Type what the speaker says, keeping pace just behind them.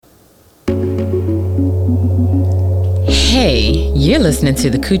Hey, you're listening to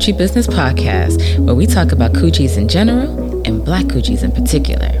the Coochie Business Podcast, where we talk about coochies in general and black coochies in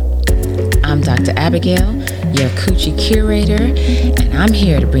particular. I'm Dr. Abigail, your coochie curator, and I'm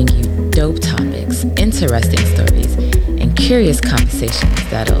here to bring you dope topics, interesting stories, and curious conversations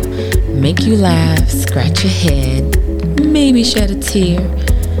that'll make you laugh, scratch your head, maybe shed a tear,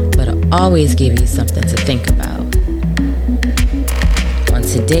 but I'll always give you something to think about. On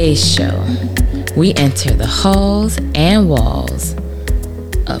today's show, we enter the halls and walls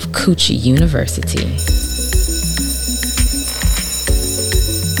of Coochie University.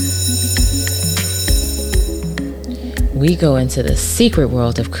 We go into the secret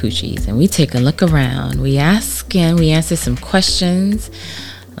world of coochies and we take a look around. We ask and we answer some questions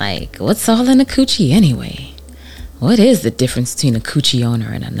like, what's all in a coochie anyway? What is the difference between a coochie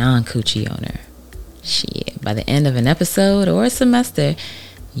owner and a non-coochie owner? Shit, by the end of an episode or a semester,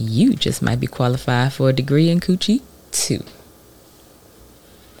 you just might be qualified for a degree in coochie too.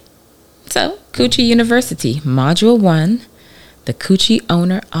 So, Coochie University, Module 1, the Coochie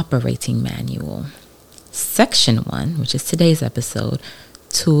Owner Operating Manual. Section 1, which is today's episode,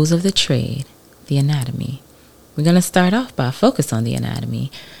 Tools of the Trade, the Anatomy. We're going to start off by focus on the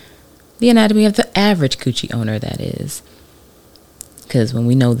anatomy of the average coochie owner, that is. Because when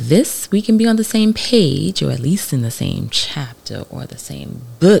we know this, we can be on the same page, or at least in the same chapter or the same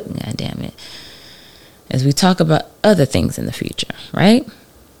book, goddammit, as we talk about other things in the future, right?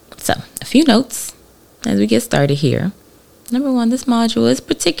 So, a few notes as we get started here. Number 1, this module is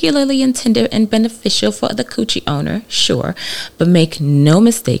particularly intended and beneficial for the coochie owner, sure, but make no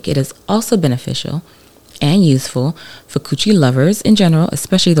mistake, it is also beneficial and useful for coochie lovers in general,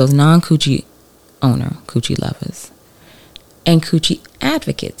 especially those non-coochie owner coochie lovers. And coochie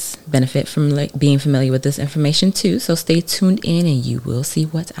advocates benefit from being familiar with this information too, so stay tuned in and you will see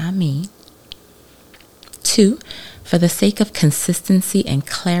what I mean. 2, for the sake of consistency and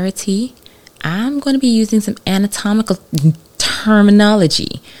clarity, I'm going to be using some anatomical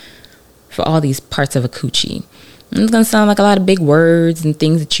terminology for all these parts of a coochie. It's going to sound like a lot of big words and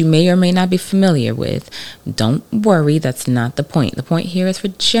things that you may or may not be familiar with. Don't worry, that's not the point. The point here is for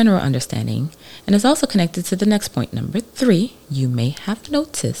general understanding and is also connected to the next point, number 3. You may have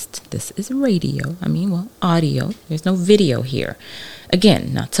noticed this is audio. There's no video here.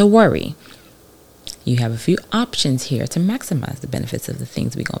 Again, not to worry. You have a few options here to maximize the benefits of the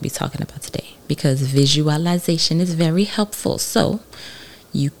things we're going to be talking about today, because visualization is very helpful. So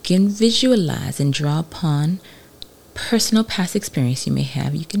you can visualize and draw upon personal past experience you may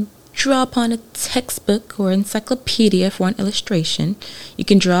have. You can draw upon a textbook or encyclopedia for an illustration. You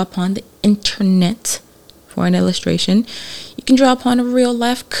can draw upon the internet for an illustration. You can draw upon a real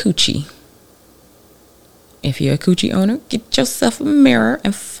life coochie. If you're a coochie owner, get yourself a mirror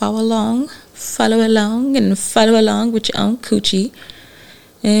and follow along with your own coochie.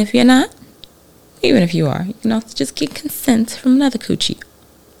 And if you're not, even if you are, you can also just get consent from another coochie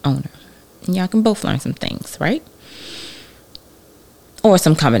owner. And y'all can both learn some things, right? Or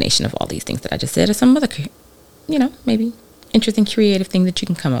some combination of all these things that I just said, or some other, maybe interesting, creative thing that you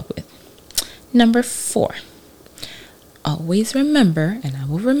can come up with. Number 4, always remember, and I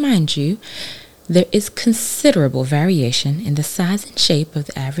will remind you, there is considerable variation in the size and shape of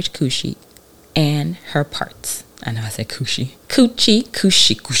the average coochie and her parts. I know I said coochie,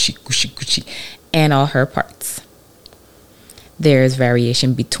 and all her parts. There is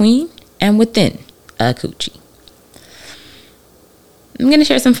variation between and within a coochie. I'm going to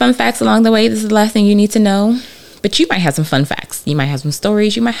share some fun facts along the way. This is the last thing you need to know. But you might have some fun facts. You might have some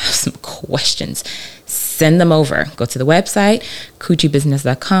stories. You might have some questions. Send them over. Go to the website,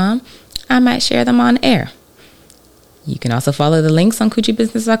 coochiebusiness.com. I might share them on air. You can also follow the links on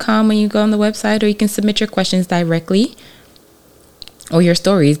coochiebusiness.com when you go on the website, or you can submit your questions directly or your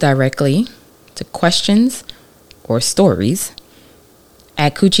stories directly to questions or stories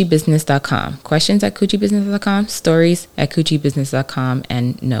at coochiebusiness.com. Questions at coochiebusiness.com, stories at coochiebusiness.com,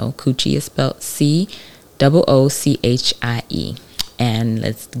 and no, coochie is spelled Coochie. And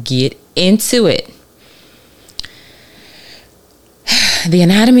let's get into it. The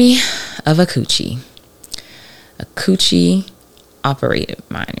anatomy of a coochie operating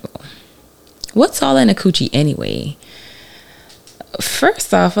manual. What's all in a coochie anyway?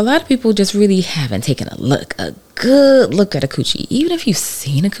 First off, a lot of people just really haven't taken a good look at a coochie. Even if you've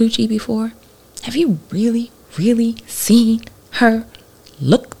seen a coochie before, have you really, really seen her,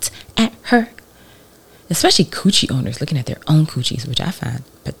 looked at her? Especially coochie owners looking at their own coochies, which I find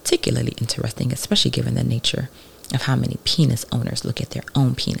particularly interesting, especially given the nature of how many penis owners look at their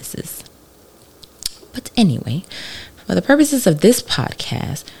own penises. But anyway, for the purposes of this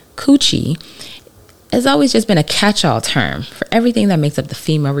podcast, coochie has always just been a catch-all term for everything that makes up the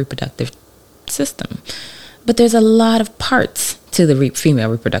female reproductive system. But there's a lot of parts to the female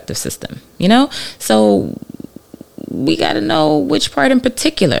reproductive system, So we got to know which part in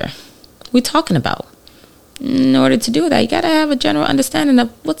particular we're talking about. In order to do that, you got to have a general understanding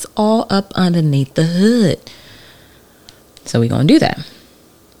of what's all up underneath the hood. So we're going to do that.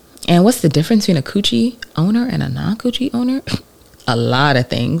 And what's the difference between a coochie owner and a non-coochie owner? A lot of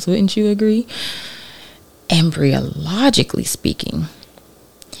things, wouldn't you agree? Embryologically speaking,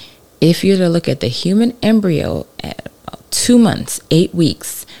 if you were to look at the human embryo at about 2 months, 8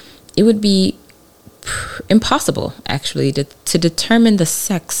 weeks, it would be impossible, actually, to determine the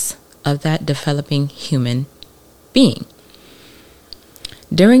sex of that developing human being.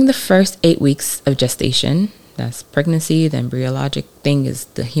 During the first 8 weeks of gestation, that's pregnancy, the embryologic thing is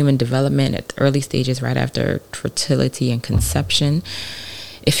the human development at the early stages right after fertility and conception.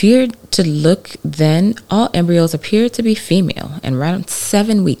 If you're to look, then all embryos appear to be female. And around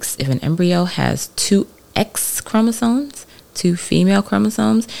 7 weeks, if an embryo has 2 X chromosomes, 2 female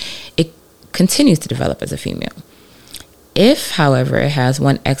chromosomes, it continues to develop as a female. If, however, it has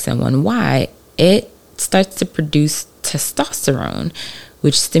 1 X and 1 Y, it starts to produce testosterone,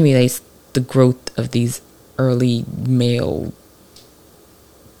 which stimulates the growth of these early male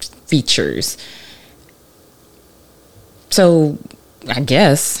features. So, I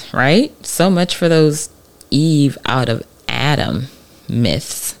guess, right? So much for those Eve out of Adam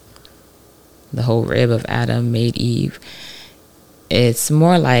myths. The whole rib of Adam made Eve. It's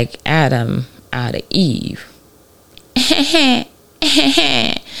more like Adam out of Eve.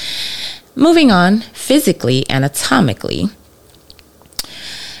 Moving on, physically, anatomically,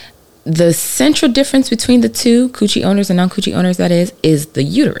 the central difference between the two, coochie owners and non-coochie owners, that is the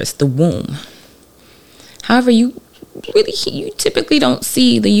uterus, the womb. However, you typically don't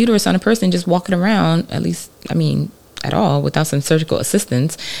see the uterus on a person just walking around, at all, without some surgical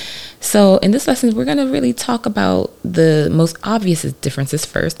assistance. So in this lesson, we're going to really talk about the most obvious differences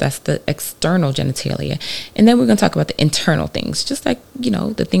first. That's the external genitalia. And then we're going to talk about the internal things. Just like,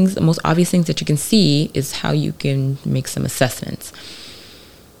 the most obvious things that you can see is how you can make some assessments.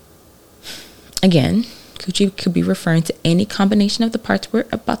 Again, coochie could be referring to any combination of the parts we're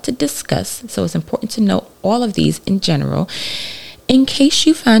about to discuss. So it's important to know all of these in general, in case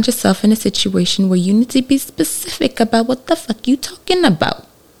you find yourself in a situation where you need to be specific about what the fuck you talking about.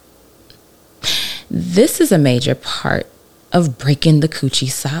 This is a major part of breaking the coochie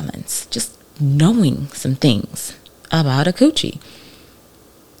silence. Just knowing some things about a coochie.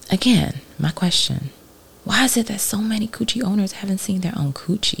 Again, my question, why is it that so many coochie owners haven't seen their own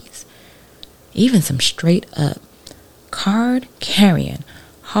coochies? Even some straight up card carrying,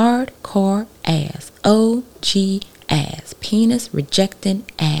 hardcore ass, OG ass, penis rejecting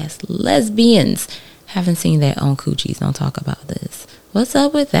ass lesbians haven't seen their own coochies. Don't talk about this. What's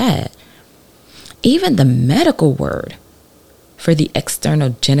up with that? Even the medical word for the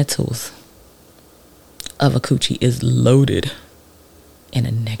external genitals of a coochie is loaded in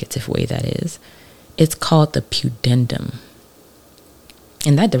a negative way, that is. It's called the pudendum.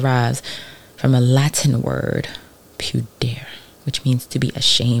 And that derives from a Latin word, pudere, which means to be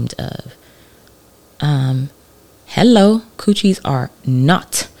ashamed of. Hello, coochies are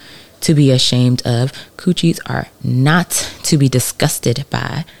not to be ashamed of. Coochies are not to be disgusted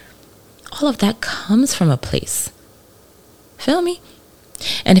by. All of that comes from a place. Feel me?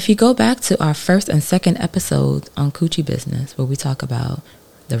 And if you go back to our first and second episodes on coochie business, where we talk about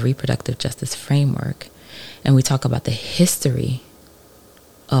the reproductive justice framework, and we talk about the history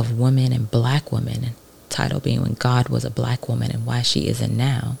of women and black women, and title being When God Was a Black Woman and Why She Isn't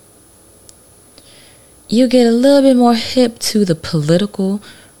Now, you get a little bit more hip to the political,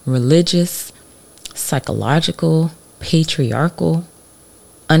 religious, psychological, patriarchal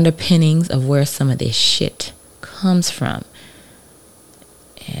underpinnings of where some of this shit comes from.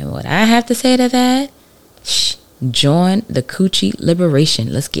 And what I have to say to that, join the coochie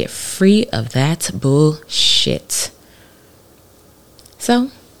liberation. Let's get free of that bullshit.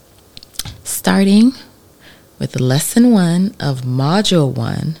 So, starting with lesson 1 of module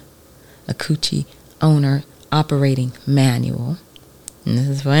 1, a coochie owner operating manual. And this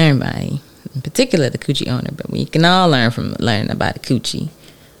is for everybody, in particular the coochie owner, but we can all learn about the coochie.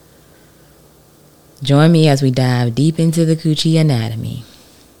 Join me as we dive deep into the coochie anatomy.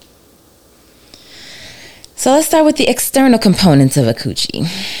 So let's start with the external components of a coochie.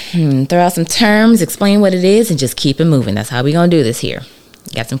 Throw out some terms, explain what it is, and just keep it moving. That's how we're going to do this here.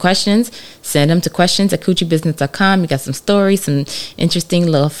 You got some questions? Send them to questions@coochiebusiness.com. You got some stories, some interesting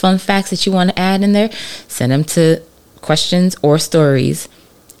little fun facts that you want to add in there? Send them to questions or stories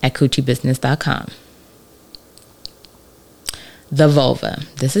at coochiebusiness.com. The vulva.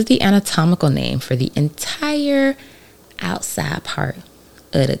 This is the anatomical name for the entire outside part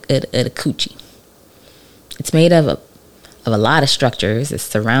of the coochie. It's made of a lot of structures that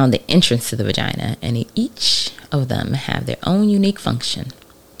surround the entrance to the vagina, and each of them have their own unique function.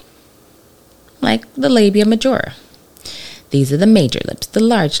 Like the labia majora. These are the major lips, the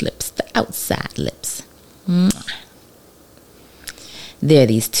large lips, the outside lips. There are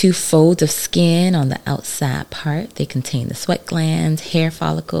these two folds of skin on the outside part. They contain the sweat glands, hair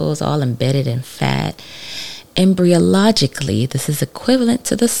follicles, all embedded in fat. Embryologically, this is equivalent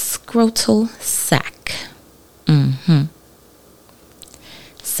to the scrotal sac.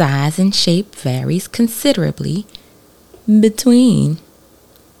 Size and shape varies considerably between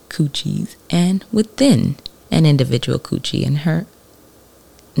coochies and within an individual coochie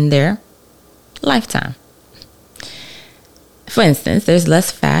in their lifetime. For instance, there's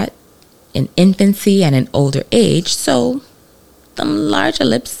less fat in infancy and in older age, so the larger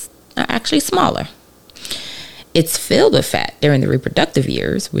lips are actually smaller. It's filled with fat during the reproductive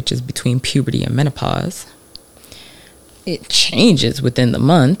years, which is between puberty and menopause. It changes within the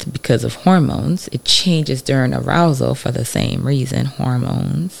month because of hormones. It changes during arousal for the same reason,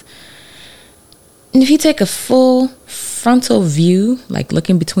 hormones. And if you take a full frontal view, like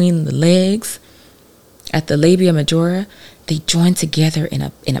looking between the legs at the labia majora, they join together in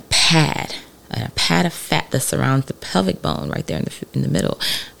a pad of fat that surrounds the pelvic bone right there in the middle.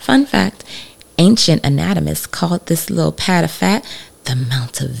 Fun fact, ancient anatomists called this little pad of fat the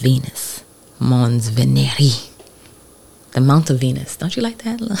Mount of Venus, Mons Veneri. The Mount of Venus. Don't you like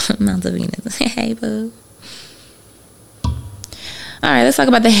that? Mount of Venus. Hey, boo. All right, let's talk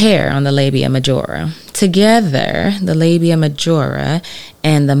about the hair on the labia majora. Together, the labia majora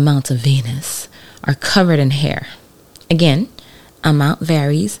and the Mount of Venus are covered in hair. Again, amount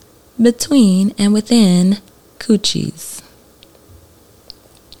varies between and within coochies.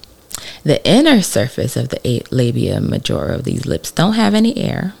 The inner surface of the labia majora of these lips don't have any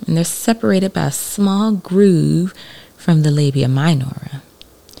air, and they're separated by a small groove from the labia minora.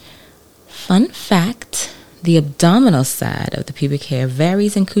 Fun fact, the abdominal side of the pubic hair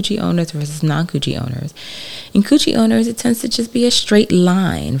varies in coochie owners versus non-coochie owners. In coochie owners, it tends to just be a straight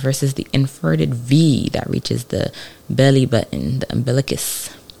line versus the inverted V that reaches the belly button, the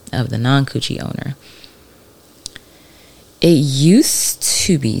umbilicus of the non-coochie owner. It used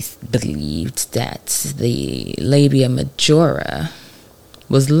to be believed that the labia majora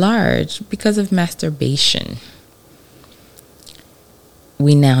was large because of masturbation.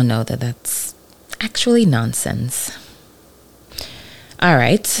 We now know that that's actually nonsense. All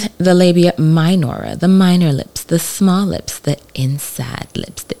right, the labia minora, the minor lips, the small lips, the inside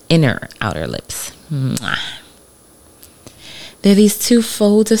lips, the inner outer lips. There are these two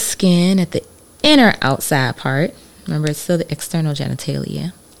folds of skin at the inner outside part. Remember, it's still the external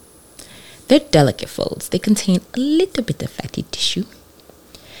genitalia. They're delicate folds. They contain a little bit of fatty tissue.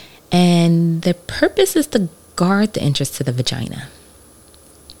 And their purpose is to guard the entrance to the vagina.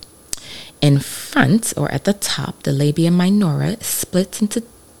 In front, or at the top, the labia minora splits into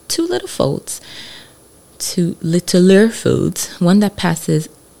two little folds, two littler folds, one that passes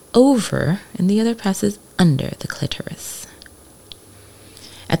over and the other passes under the clitoris.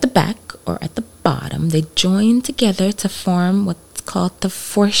 At the back, or at the bottom, they join together to form what's called the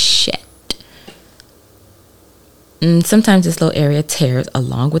fourchette. And sometimes this little area tears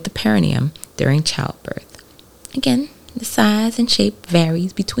along with the perineum during childbirth. Again, the size and shape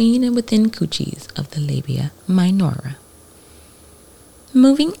varies between and within coochies of the labia minora.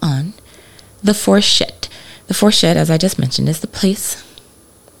 Moving on, the fourchette. The fourchette, as I just mentioned, is the place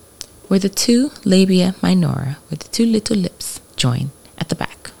where the two labia minora, where the two little lips join at the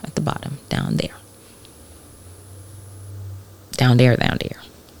back, at the bottom, down there. Down there.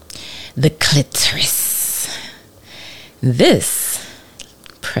 The clitoris. This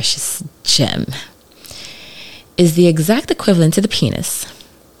precious gem is the exact equivalent to the penis.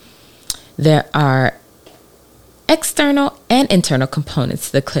 There are external and internal components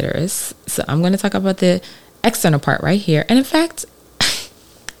to the clitoris. So I'm going to talk about the external part right here. And in fact, I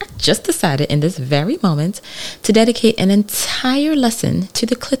just decided in this very moment to dedicate an entire lesson to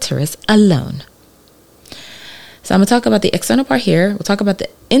the clitoris alone. So I'm going to talk about the external part here. We'll talk about the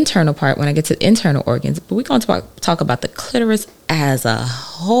internal part when I get to the internal organs. But we're going to talk about the clitoris as a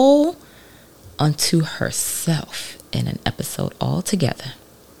whole unto herself in an episode altogether.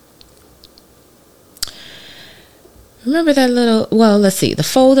 Remember that let's see. The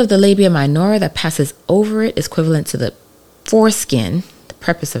fold of the labia minora that passes over it is equivalent to the foreskin, the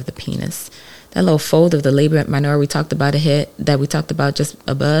prepuce of the penis. That little fold of the labia minora we talked about just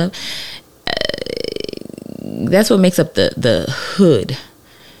above. that's what makes up the hood,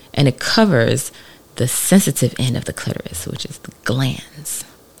 and it covers the sensitive end of the clitoris, which is the glands.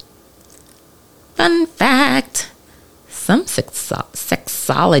 Fun fact, some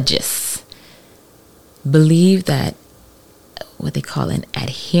sexologists believe that what they call an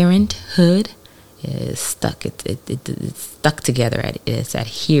adherent hood is stuck. It's stuck together. It's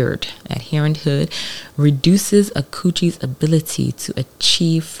adhered. Adherent hood reduces a coochie's ability to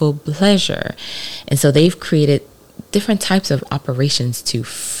achieve full pleasure. And so they've created different types of operations to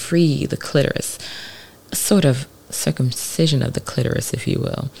free the clitoris. A sort of circumcision of the clitoris, if you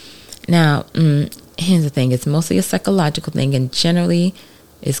will. Now, here's the thing. It's mostly a psychological thing and generally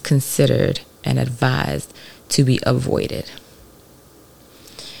is considered and advised to be avoided.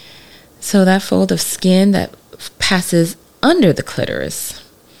 So that fold of skin that passes under the clitoris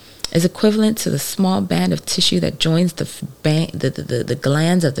is equivalent to the small band of tissue that joins the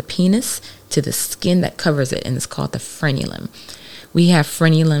glands of the penis to the skin that covers it, and it's called the frenulum. We have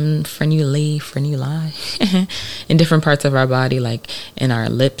frenuli in different parts of our body, like in our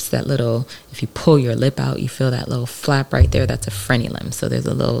lips, that little, if you pull your lip out, you feel that little flap right there, that's a frenulum. So there's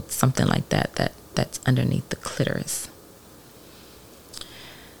a little something like that's underneath the clitoris.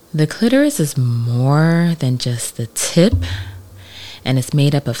 The clitoris is more than just the tip, and it's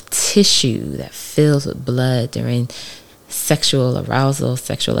made up of tissue that fills with blood during sexual arousal,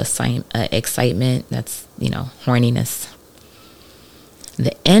 sexual excitement, that's, horniness.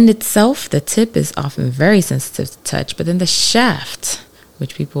 The end itself, the tip, is often very sensitive to touch, but then the shaft,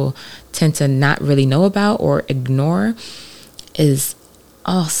 which people tend to not really know about or ignore, is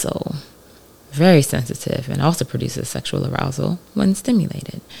also very sensitive and also produces sexual arousal when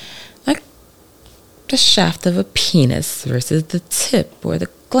stimulated. Like the shaft of a penis versus the tip or the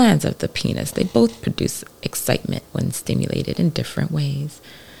glands of the penis. They both produce excitement when stimulated in different ways.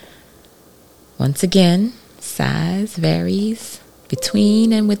 Once again, size varies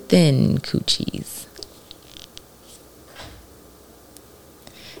between and within coochies.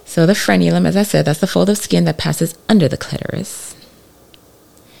 So the frenulum, as I said, that's the fold of skin that passes under the clitoris.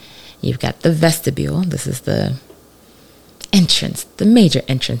 You've got the vestibule. This is the entrance, the major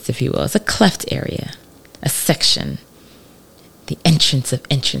entrance, if you will. It's a cleft area, a section, the entrance of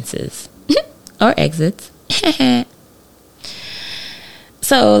entrances or exits.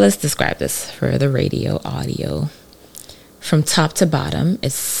 So let's describe this for the radio audio. From top to bottom,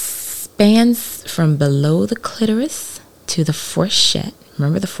 it spans from below the clitoris to the fourchette.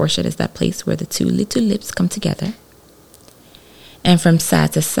 Remember, the fourchette is that place where the two little lips come together. And from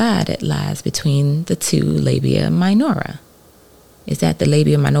side to side, it lies between the two labia minora. Is that the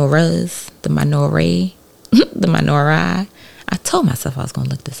labia minoras? The minore? The minori? I told myself I was going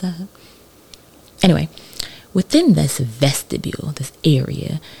to look this up. Anyway, within this vestibule, this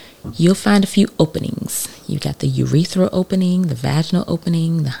area, you'll find a few openings. You've got the urethral opening, the vaginal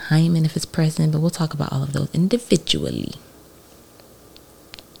opening, the hymen if it's present, but we'll talk about all of those individually.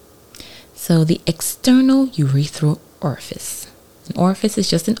 So the external urethral orifice. An orifice is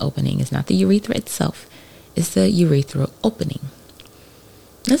just an opening. It's not the urethra itself. It's the urethral opening.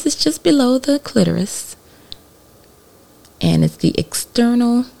 This is just below the clitoris. And it's the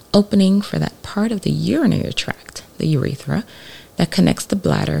external opening for that part of the urinary tract, the urethra, that connects the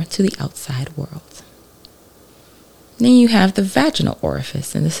bladder to the outside world. Then you have the vaginal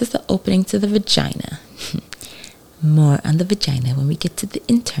orifice, and this is the opening to the vagina. More on the vagina when we get to the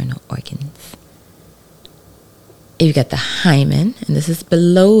internal organs. You've got the hymen, and this is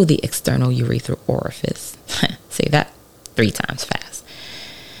below the external urethral orifice. Say that 3 times fast.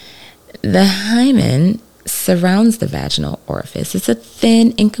 The hymen surrounds the vaginal orifice. It's a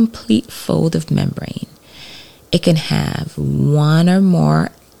thin, incomplete fold of membrane. It can have one or more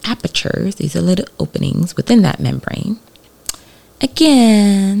apertures. These are little openings within that membrane.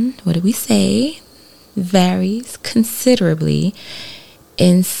 Again, what did we say? Varies considerably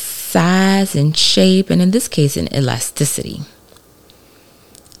in size and shape, and in this case, in elasticity.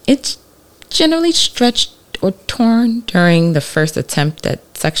 It's generally stretched or torn during the first attempt at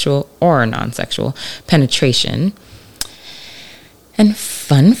sexual or non-sexual penetration. And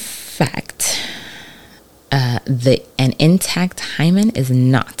fun fact, an intact hymen is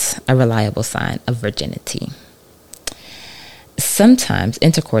not a reliable sign of virginity. Sometimes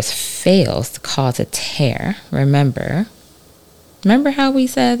intercourse fails to cause a tear. Remember how we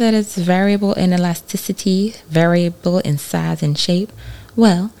said that it's variable in elasticity, variable in size and shape?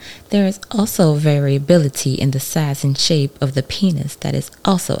 Well, there is also variability in the size and shape of the penis that is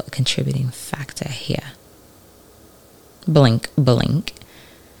also a contributing factor here. Blink, blink.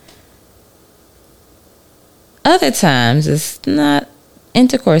 Other times, it's not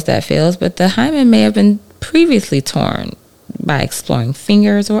intercourse that fails, but the hymen may have been previously torn by exploring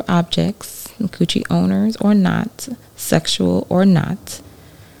fingers or objects, coochie owners or not, sexual or not.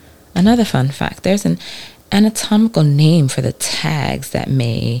 Another fun fact, there's an anatomical name for the tags that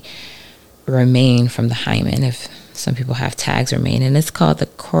may remain from the hymen, if some people have tags remain, and it's called the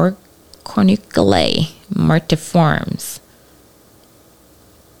cornunculae multiformes.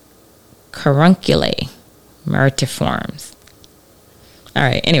 Carunculae multiformes. All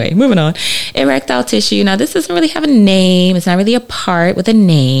right, anyway, moving on. Erectile tissue. Now, this doesn't really have a name. It's not really a part with a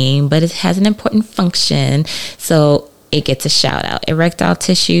name, but it has an important function. So it gets a shout out. Erectile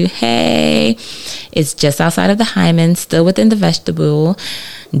tissue, hey, it's just outside of the hymen, still within the vestibule,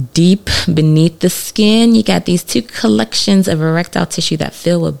 deep beneath the skin. You got these two collections of erectile tissue that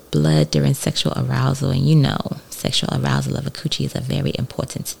fill with blood during sexual arousal. And you know, sexual arousal of a coochie is a very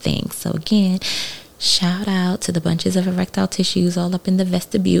important thing. So again, shout out to the bunches of erectile tissues all up in the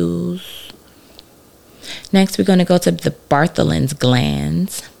vestibules. Next, we're going to go to the Bartholin's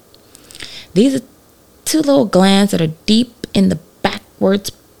glands. These are two little glands that are deep in the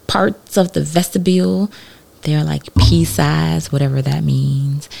backwards parts of the vestibule. They're like pea-sized, whatever that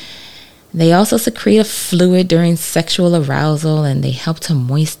means. They also secrete a fluid during sexual arousal, and they help to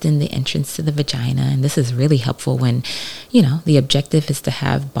moisten the entrance to the vagina. And this is really helpful when, the objective is to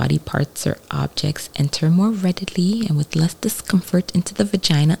have body parts or objects enter more readily and with less discomfort into the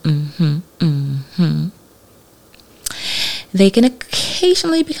vagina. They can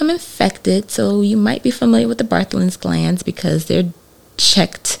occasionally become infected, so you might be familiar with the Bartholin's glands because they're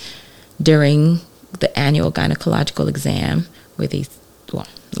checked during the annual gynecological exam where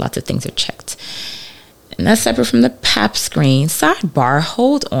lots of things are checked. And that's separate from the Pap screen. Sidebar,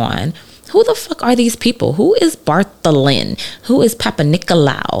 hold on. Who the fuck are these people? Who is Bartholin? Who is Papa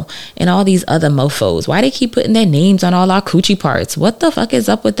Nicolau? And all these other mofos? Why they keep putting their names on all our coochie parts? What the fuck is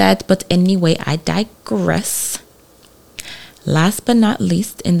up with that? But anyway, I digress. Last but not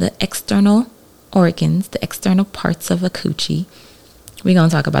least, in the external organs, the external parts of a coochie, we're going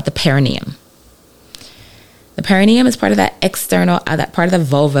to talk about the perineum. The perineum is part of that external, that part of the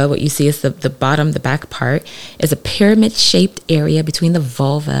vulva. What you see is the bottom, the back part, is a pyramid-shaped area between the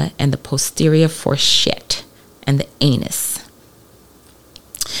vulva and the posterior fourchette and the anus.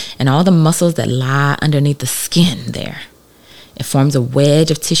 And all the muscles that lie underneath the skin there. It forms a wedge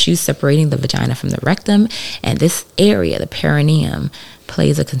of tissue separating the vagina from the rectum, and this area, the perineum,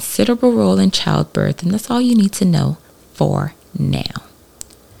 plays a considerable role in childbirth, and that's all you need to know for now.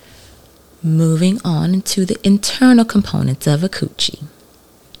 Moving on to the internal components of a coochie.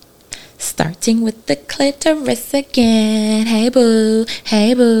 Starting with the clitoris again. Hey boo,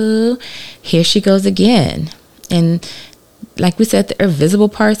 hey boo. Here she goes again. And like we said, there are visible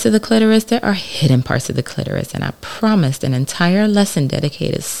parts of the clitoris. There are hidden parts of the clitoris. And I promised an entire lesson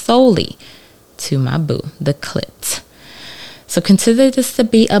dedicated solely to my boo, the clit. So consider this to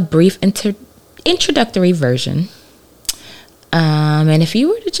be a brief introductory version. And if you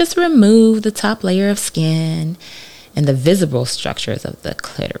were to just remove the top layer of skin and the visible structures of the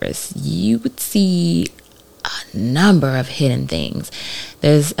clitoris, you would see a number of hidden things.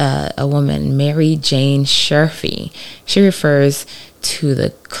 There's a woman, Mary Jane Sherfy. She refers to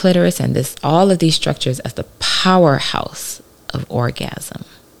the clitoris and all of these structures as the powerhouse of orgasm.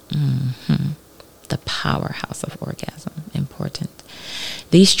 The powerhouse of orgasm. Important.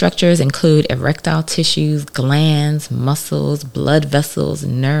 These structures include erectile tissues, glands, muscles, blood vessels,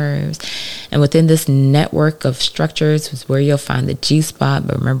 nerves. And within this network of structures is where you'll find the G-spot.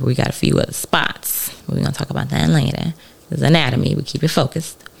 But remember, we got a few other spots. We're going to talk about that later. There's anatomy. We keep it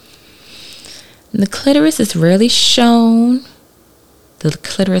focused. And the clitoris is rarely shown. The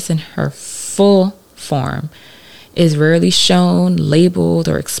clitoris in her full form is rarely shown, labeled,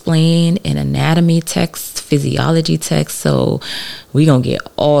 or explained in anatomy texts, physiology texts. So we're going to get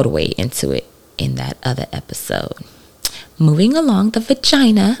all the way into it in that other episode. Moving along, the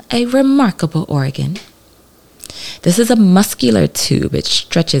vagina, a remarkable organ. This is a muscular tube. It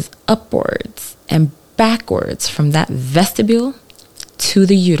stretches upwards and backwards from that vestibule to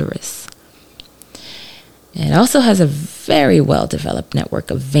the uterus. It also has a very well-developed network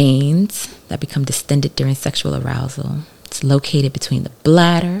of veins that become distended during sexual arousal. It's located between the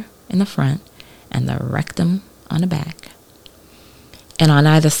bladder in the front and the rectum on the back. And on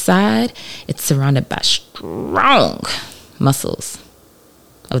either side, it's surrounded by strong muscles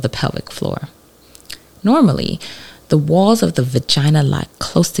of the pelvic floor. Normally, the walls of the vagina lie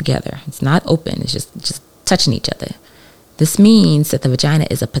close together. It's not open. It's just touching each other. This means that the vagina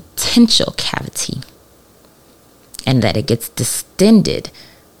is a potential cavity, and that it gets distended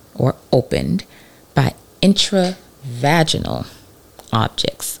or opened by intravaginal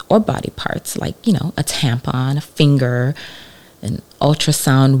objects or body parts like, a tampon, a finger, an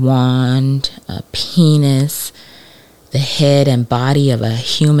ultrasound wand, a penis, the head and body of a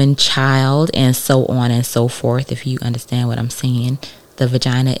human child, and so on and so forth. If you understand what I'm saying, the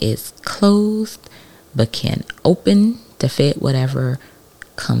vagina is closed but can open to fit whatever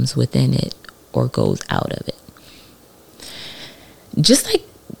comes within it or goes out of it. Just like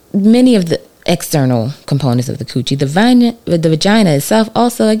many of the external components of the coochie, the vagina itself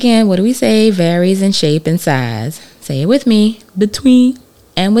also, again, what do we say, varies in shape and size. Say it with me: between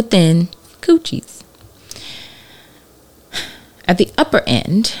and within coochies. At the upper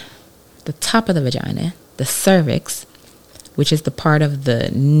end, the top of the vagina, the cervix, which is the part of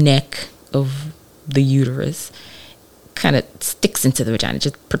the neck of the uterus, kind of sticks into the vagina,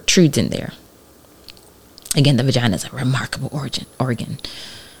 just protrudes in there. Again, the vagina is a remarkable organ.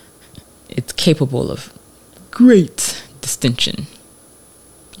 It's capable of great distension.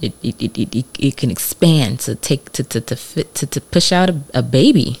 It can expand to push out a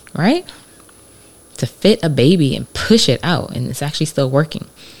baby, right? To fit a baby and push it out, and it's actually still working.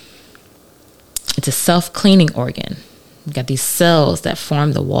 It's a self-cleaning organ. You got these cells that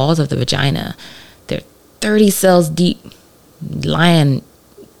form the walls of the vagina. They're 30 cells deep, lying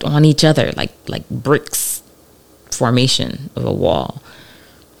on each other like bricks formation of a wall.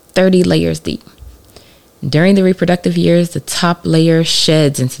 30 layers deep. During the reproductive years, the top layer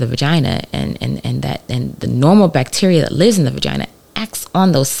sheds into the vagina, and the normal bacteria that lives in the vagina acts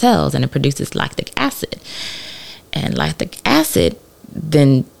on those cells, and it produces lactic acid. And lactic acid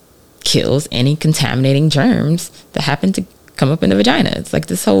then kills any contaminating germs that happen to come up in the vagina. It's like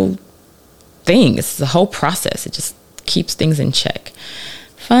this whole thing. It's the whole process. It just keeps things in check.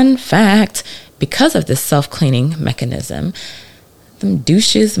 Fun fact, because of this self-cleaning mechanism, some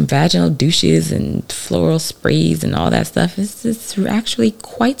douches, some vaginal douches and floral sprays and all that stuff it's actually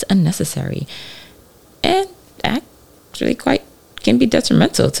quite unnecessary, and actually quite can be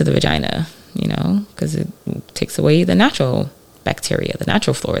detrimental to the vagina, because it takes away the natural bacteria, the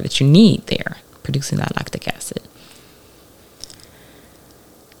natural flora that you need there, producing that lactic acid.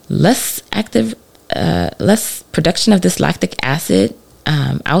 Less production of this lactic acid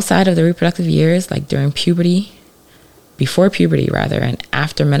outside of the reproductive years, like during puberty, before puberty rather, and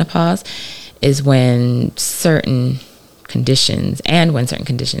after menopause, is when certain conditions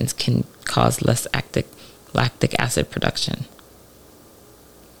can cause less lactic acid production.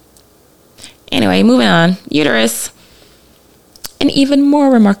 Anyway, moving on. Uterus, an even more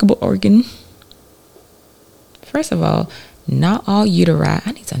remarkable organ. First of all, not all uteri,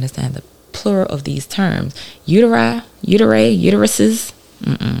 I need to understand the plural of these terms. Uteri, uteruses,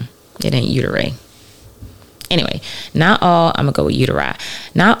 it ain't uteri. Anyway, I'm going to go with uteri.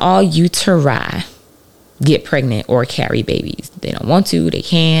 Not all uteri get pregnant or carry babies. They don't want to, they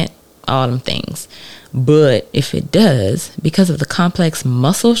can't, all them things. But if it does, because of the complex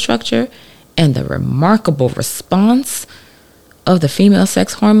muscle structure and the remarkable response of the female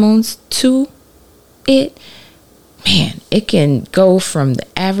sex hormones to it, man, it can go from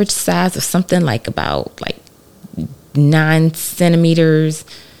the average size of something like about 9 centimeters,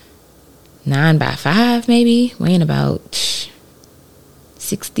 9 by 5 maybe, weighing about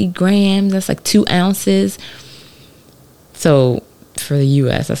 60 grams. That's like 2 ounces. So for the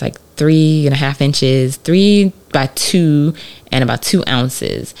US, that's like 3.5 inches, 3 by 2, and about 2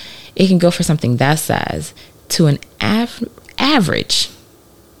 ounces. It can go for something that size to an average.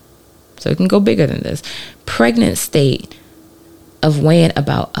 So it can go bigger than this. Pregnant state of weighing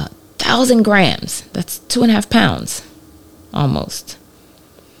about 1,000 grams. That's 2.5 pounds, almost.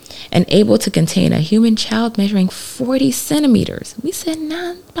 And able to contain a human child measuring 40 centimeters. We said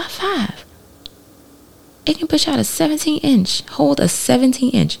 9 by 5. It can push out a 17-inch, hold a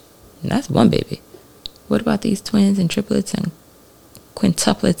 17-inch. And that's one baby. What about these twins and triplets and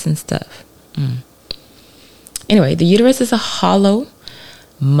quintuplets and stuff? Anyway, the uterus is a hollow,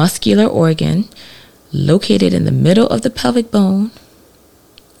 muscular organ located in the middle of the pelvic bone,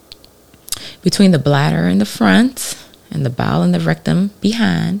 between the bladder in the front and the bowel and the rectum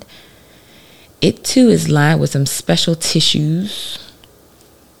behind. It too is lined with some special tissues.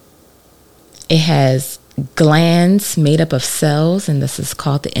 It has glands made up of cells, and this is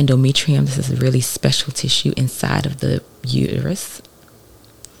called the endometrium. This is a really special tissue inside of the uterus.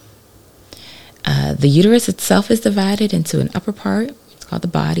 The uterus itself is divided into an upper part, it's called the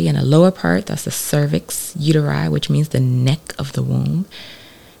body, and a lower part, that's the cervix uteri, which means the neck of the womb.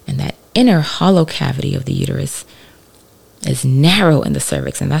 And that inner hollow cavity of the uterus is narrow in the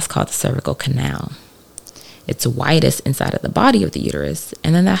cervix, and that's called the cervical canal. It's widest inside of the body of the uterus.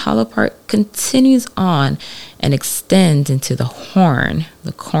 And then that hollow part continues on and extends into the horn,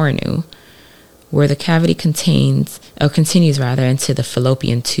 the cornu, where the cavity continues into the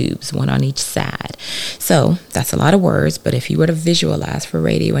fallopian tubes, one on each side. So that's a lot of words, but if you were to visualize for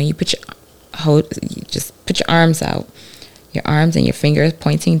radio, and you just put your arms out, your arms and your fingers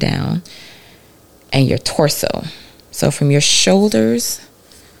pointing down, and your torso. So from your shoulders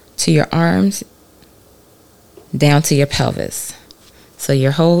to your arms down to your pelvis. So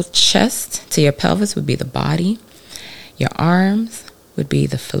your whole chest to your pelvis would be the body. Your arms would be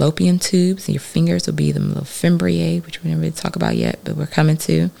the fallopian tubes, and your fingers would be the little fimbriae, which we didn't really talk about yet, but we're coming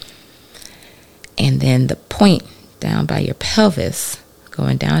to. And then the point down by your pelvis,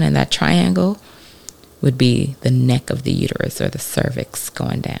 going down in that triangle, would be the neck of the uterus, or the cervix,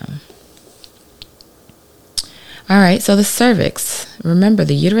 going down. All right, so the cervix. Remember,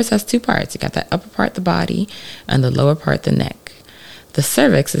 the uterus has two parts. You got that upper part, the body, and the lower part, the neck. The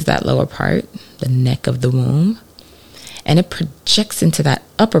cervix is that lower part, the neck of the womb, and it projects into that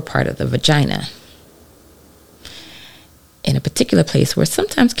upper part of the vagina in a particular place where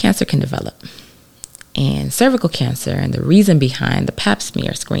sometimes cancer can develop. And cervical cancer, and the reason behind the pap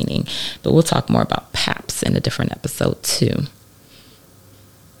smear screening, but we'll talk more about paps in a different episode too.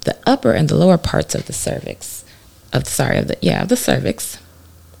 The upper and the lower parts of the cervix, of the cervix,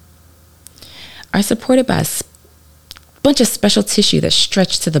 are supported by a bunch of special tissue that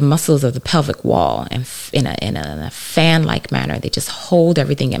stretch to the muscles of the pelvic wall, and in a fan-like manner. They just hold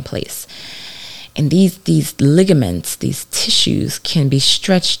everything in place. And these ligaments, these tissues, can be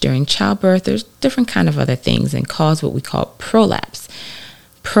stretched during childbirth. There's different kind of other things, and cause what we call prolapse.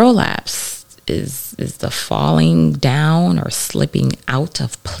 Prolapse is the falling down or slipping out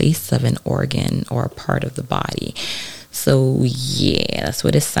of place of an organ or a part of the body. So yeah, that's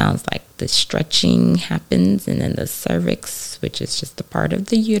what it sounds like. The stretching happens, and then the cervix, which is just a part of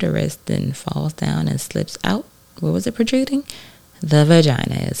the uterus, then falls down and slips out. What was it protruding? The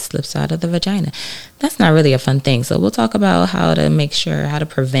vagina. It slips out of the vagina. That's not really a fun thing. So we'll talk about how to make sure, how to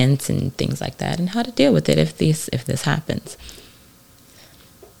prevent and things like that, and how to deal with it if this happens.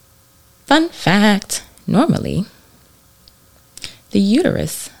 Fun fact, normally the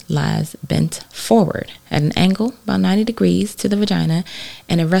uterus lies bent forward at an angle about 90 degrees to the vagina,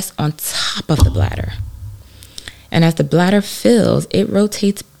 and it rests on top of the bladder. And as the bladder fills, it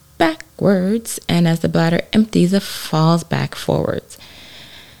rotates backwards, and as the bladder empties, it falls back forwards.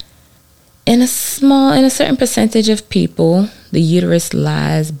 In a certain percentage of people, the uterus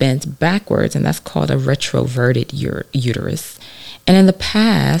lies bent backwards, and that's called a retroverted uterus. And in the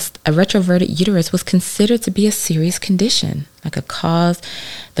past, a retroverted uterus was considered to be a serious condition, like the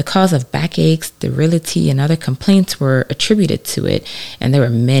cause of backaches, sterility, and other complaints were attributed to it, and there were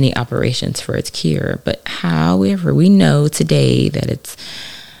many operations for its cure. But however, we know today that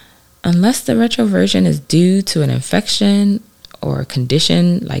unless the retroversion is due to an infection or a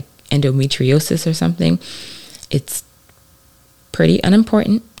condition like endometriosis or something, it's pretty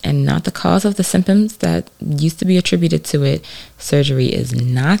unimportant and not the cause of the symptoms that used to be attributed to it. Surgery is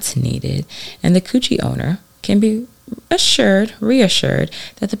not needed, and the coochie owner can be reassured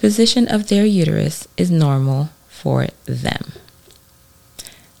that the position of their uterus is normal for them.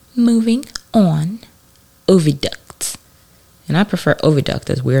 Moving on, oviduct. And I prefer oviduct,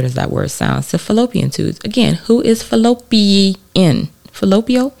 as weird as that word sounds, to fallopian tubes. Again, who is fallopian?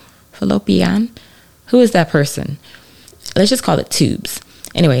 Fallopian? Who is that person? Let's just call it tubes.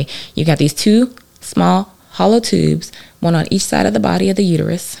 Anyway, you got these two small hollow tubes, one on each side of the body of the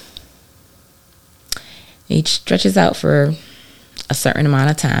uterus. Each stretches out for a certain amount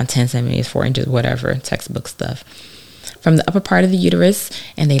of time, 10 centimeters, 4 inches, whatever, textbook stuff, from the upper part of the uterus,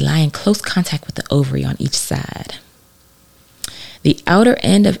 and they lie in close contact with the ovary on each side. The outer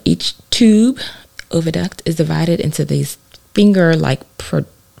end of each tube, oviduct, is divided into these finger-like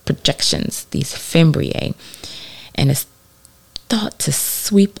projections, these fimbriae, and it's thought to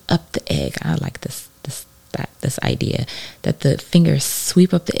sweep up the egg. I like this idea that the fingers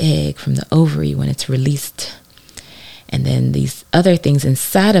sweep up the egg from the ovary when it's released, and then these other things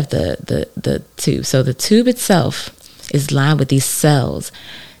inside of the tube. So the tube itself is lined with these cells,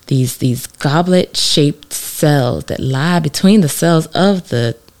 these goblet-shaped cells that lie between the cells of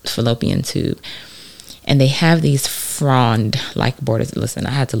the fallopian tube, and they have these frond-like borders. Listen,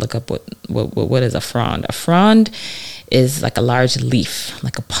 I had to look up what is a frond. A frond is like a large leaf,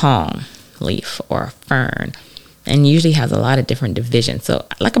 like a palm leaf or a fern, and usually has a lot of different divisions. So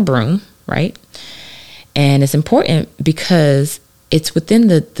like a broom, right? And it's important because it's within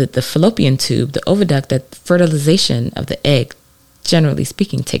the fallopian tube, the oviduct, that fertilization of the egg, generally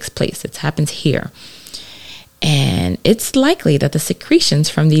speaking, takes place. It happens here. And it's likely that the secretions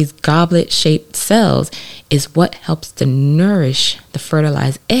from these goblet-shaped cells is what helps to nourish the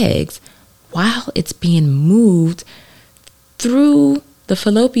fertilized eggs while it's being moved through the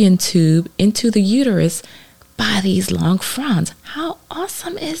fallopian tube into the uterus by these long fronds. How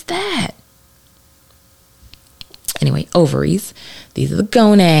awesome is that? Anyway, ovaries. These are the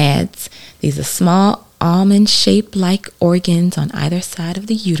gonads. These are small almond-shaped like organs on either side of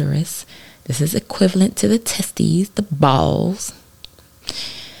the uterus. This is equivalent to the testes, the balls.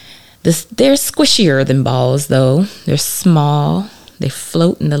 They're squishier than balls, though. They're small. They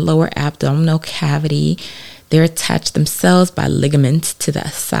float in the lower abdominal cavity. They're attached themselves by ligaments to the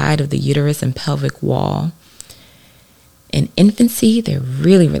side of the uterus and pelvic wall. In infancy, they're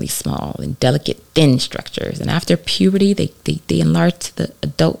really, really small and delicate, thin structures. And after puberty, they enlarge to the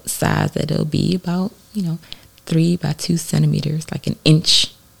adult size that it'll be about, 3 by 2 centimeters, like an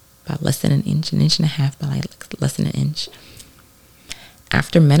inch, about less than an inch and a half by like less than an inch.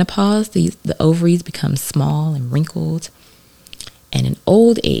 After menopause, the ovaries become small and wrinkled. And in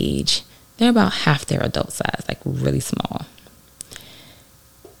old age, they're about half their adult size, like really small.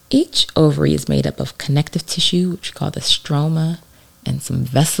 Each ovary is made up of connective tissue, which we call the stroma, and some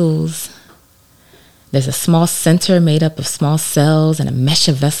vessels. There's a small center made up of small cells and a mesh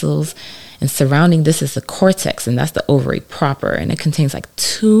of vessels. And surrounding this is the cortex, and that's the ovary proper. And it contains like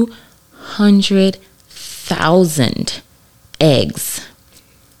 200,000 eggs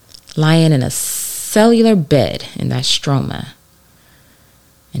lying in a cellular bed in that stroma.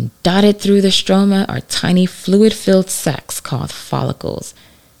 And dotted through the stroma are tiny fluid-filled sacs called follicles.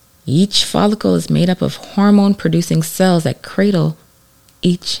 Each follicle is made up of hormone-producing cells that cradle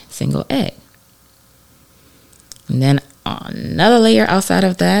each single egg. And then another layer outside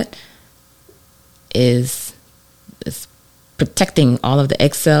of that is protecting all of the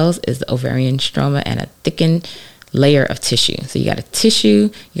egg cells is the ovarian stroma and a thickened layer of tissue. So you got a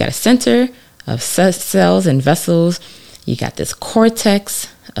tissue, you got a center of cells and vessels, you got this cortex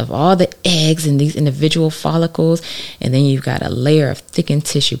of all the eggs in these individual follicles, and then you've got a layer of thickened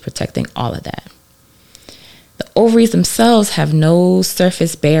tissue protecting all of that. The ovaries themselves have no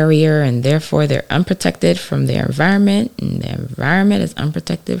surface barrier, and therefore they're unprotected from their environment, and their environment is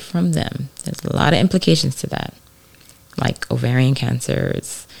unprotected from them. There's a lot of implications to that, like ovarian cancer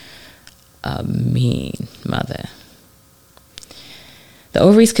is a mean mother. The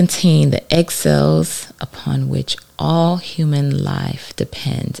ovaries contain the egg cells upon which all human life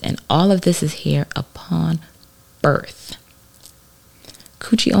depends, and all of this is here upon birth.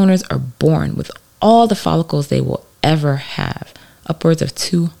 Coochie owners are born with all the follicles they will ever have, upwards of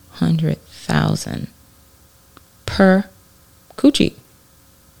 200,000 per coochie.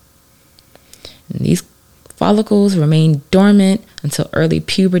 And these follicles remain dormant until early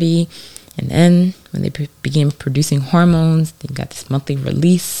puberty, and then when they begin producing hormones, you got this monthly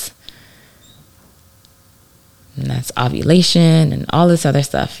release, and that's ovulation and all this other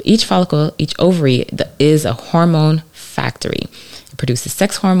stuff. Each follicle, each ovary is a hormone factory. It produces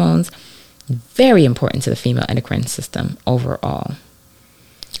sex hormones, very important to the female endocrine system overall.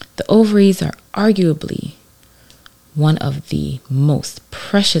 The ovaries are arguably one of the most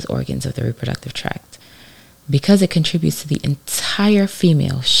precious organs of the reproductive tract because it contributes to the entire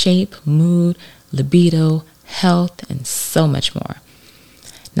female shape, mood, libido, health, and so much more.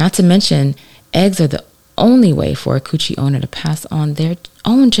 Not to mention, eggs are the only way for a coochie owner to pass on their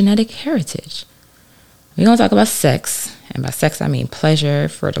own genetic heritage. We're going to talk about sex, and by sex I mean pleasure,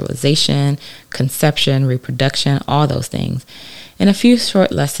 fertilization, conception, reproduction, all those things, in a few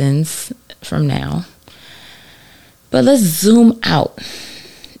short lessons from now. But let's zoom out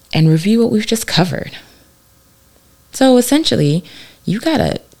and review what we've just covered. So essentially, you got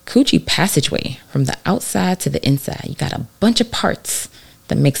a coochie passageway from the outside to the inside. You got a bunch of parts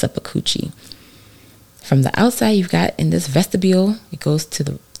that makes up a coochie. From the outside, you've got in this vestibule, it goes to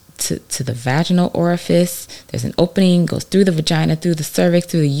the vaginal orifice. There's an opening, goes through the vagina, through the cervix,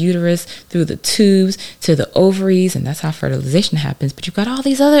 through the uterus, through the tubes, to the ovaries, and that's how fertilization happens. But you've got all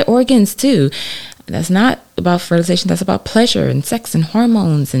these other organs too. That's not about fertilization, that's about pleasure and sex and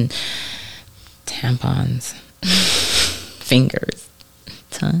hormones and tampons, fingers,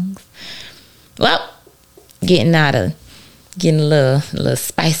 tongues. Well, getting a little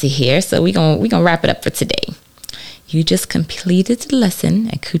spicy here, so we gonna wrap it up for today. You just completed the lesson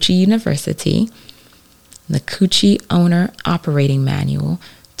at Coochie University, the Coochie Owner Operating Manual,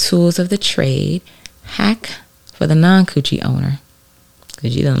 Tools of the Trade, Hack for the Non-Coochie Owner,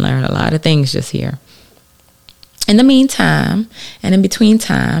 because you done learn a lot of things just here. In the meantime, and in between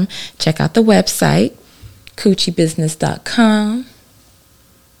time, check out the website, coochiebusiness.com.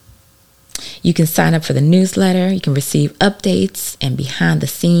 You can sign up for the newsletter. You can receive updates and behind the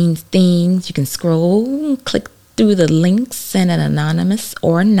scenes things. You can scroll, click through the links, send an anonymous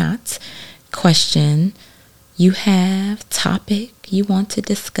or not question you have, topic you want to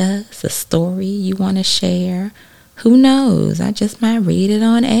discuss, a story you want to share. Who knows? I just might read it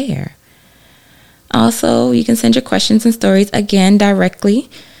on air. Also, you can send your questions and stories again directly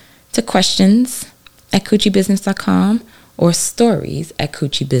to questions@coochiebusiness.com or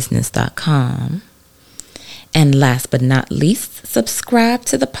stories@coochiebusiness.com. And last but not least, subscribe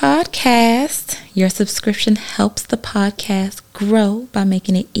to the podcast. Your subscription helps the podcast grow by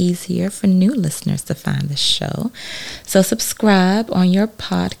making it easier for new listeners to find the show. So subscribe on your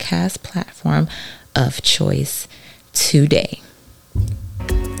podcast platform of choice today.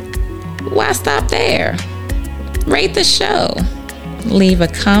 Why stop there? Rate the show. Leave a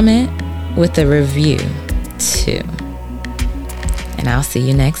comment with a review too. And I'll see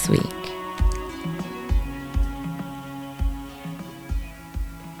you next week.